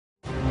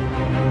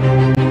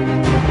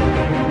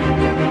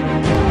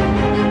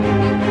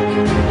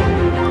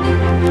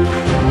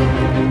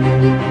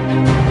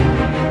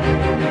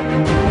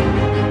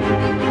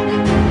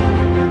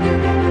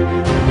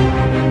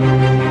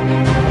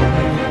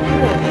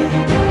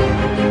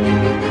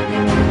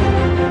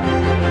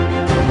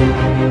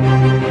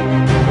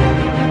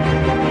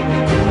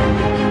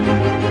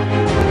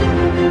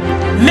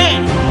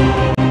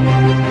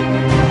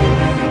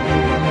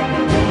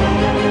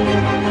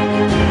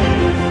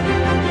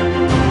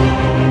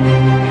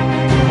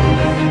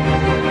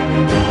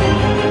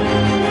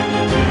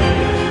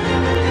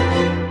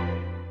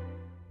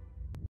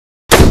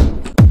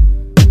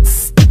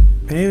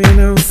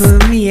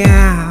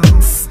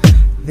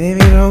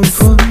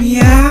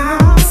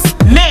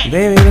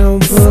Baby,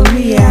 don't put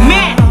me out.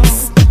 Man,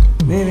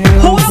 Baby,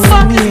 don't who the put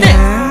fuck me is this?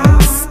 out.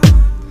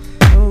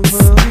 Don't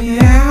put me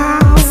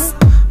out.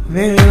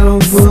 Baby,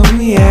 don't put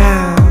me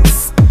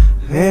out.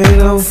 Baby,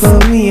 don't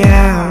put me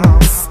out.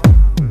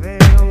 Baby,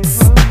 don't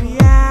put me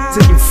out. To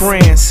your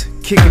friends,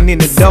 kicking in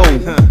the door.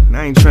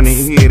 I ain't tryna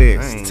hear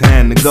this. It's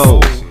time to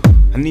go.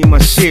 I need my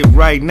shit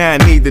right now. I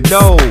need the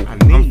dough.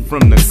 I'm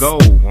from the go.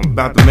 I'm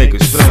about to make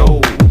a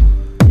show.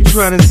 You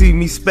tryna see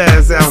me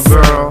spaz out,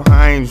 girl?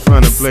 I ain't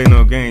tryna play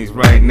no games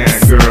right now,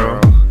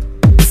 girl.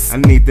 I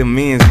need them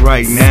ends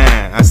right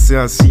now. I see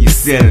you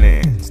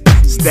selling,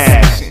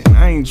 stashing.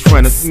 I ain't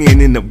tryna see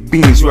it in the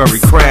beans you already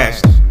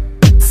crashed.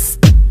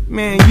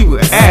 Man, you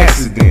an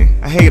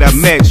accident. I hate I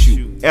met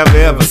you,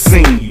 ever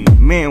seen you.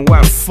 Man,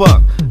 why the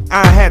fuck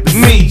I had to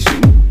meet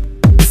you?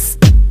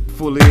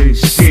 Full of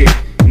this shit.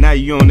 Now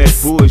you on that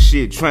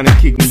bullshit, tryna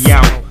kick me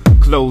out.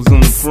 Clothes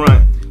on the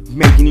front,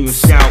 making you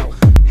shout.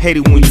 Hate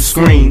it when you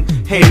scream,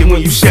 hate it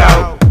when you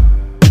shout.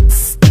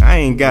 I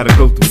ain't gotta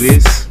go through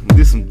this.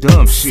 This some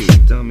dumb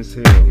shit. Dumb as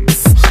hell.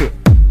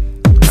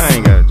 I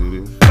ain't gotta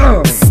do this.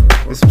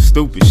 This some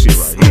stupid shit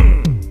right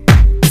here.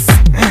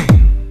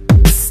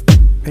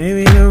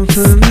 Baby, don't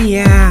put me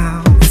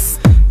out.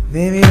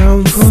 Baby,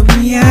 don't put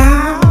me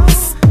out.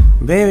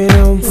 Baby,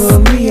 don't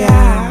put me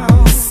out.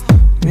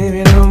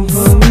 Baby, don't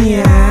put me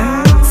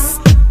out.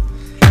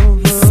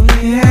 Don't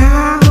put me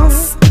out.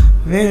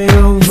 Baby,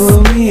 don't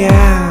put me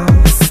out.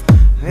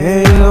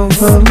 Baby, don't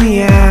put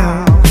me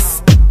out.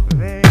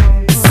 Baby,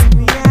 don't put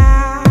me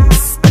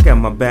out. I got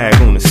my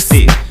bag on the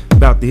stick,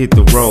 about to hit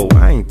the road.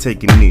 I ain't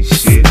taking this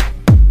shit.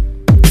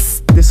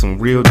 This some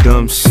real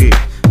dumb shit.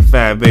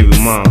 5 baby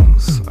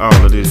moms,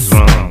 all of this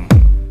drum.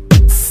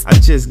 I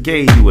just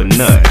gave you a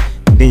nut,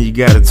 then you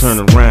gotta turn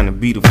around and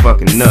beat a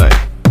fucking nut.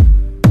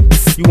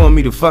 You want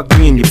me to fuck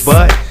you in your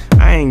butt?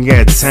 I ain't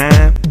got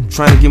time,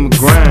 trying to get my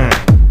grind.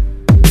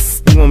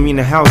 You want me in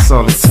the house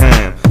all the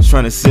time,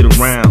 trying to sit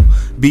around,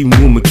 beating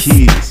with my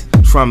kids,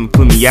 trying to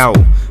put me out,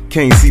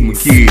 can't see my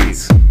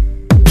kids.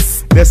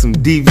 That's some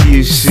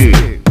devious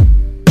shit.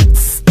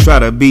 Try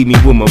to beat me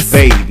with my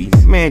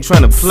babies. Man,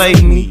 trying to play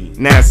me.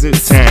 Now it's the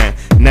time.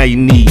 Now you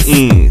need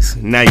ends.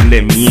 Now you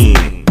let me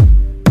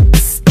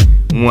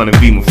in. Wanna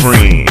be my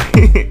friend.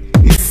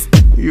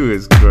 You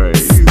is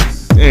crazy.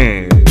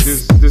 Man,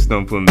 just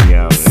don't put me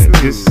out, man.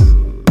 Just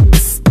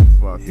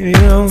fuck it. Baby,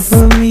 don't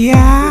put me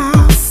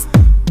out.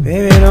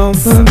 Baby, don't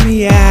put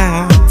me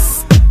out.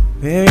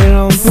 Baby,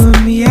 don't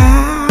put me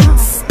out.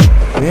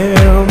 Baby,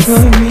 don't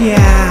put me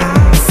out.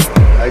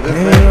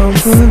 Baby, don't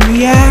put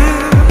me out.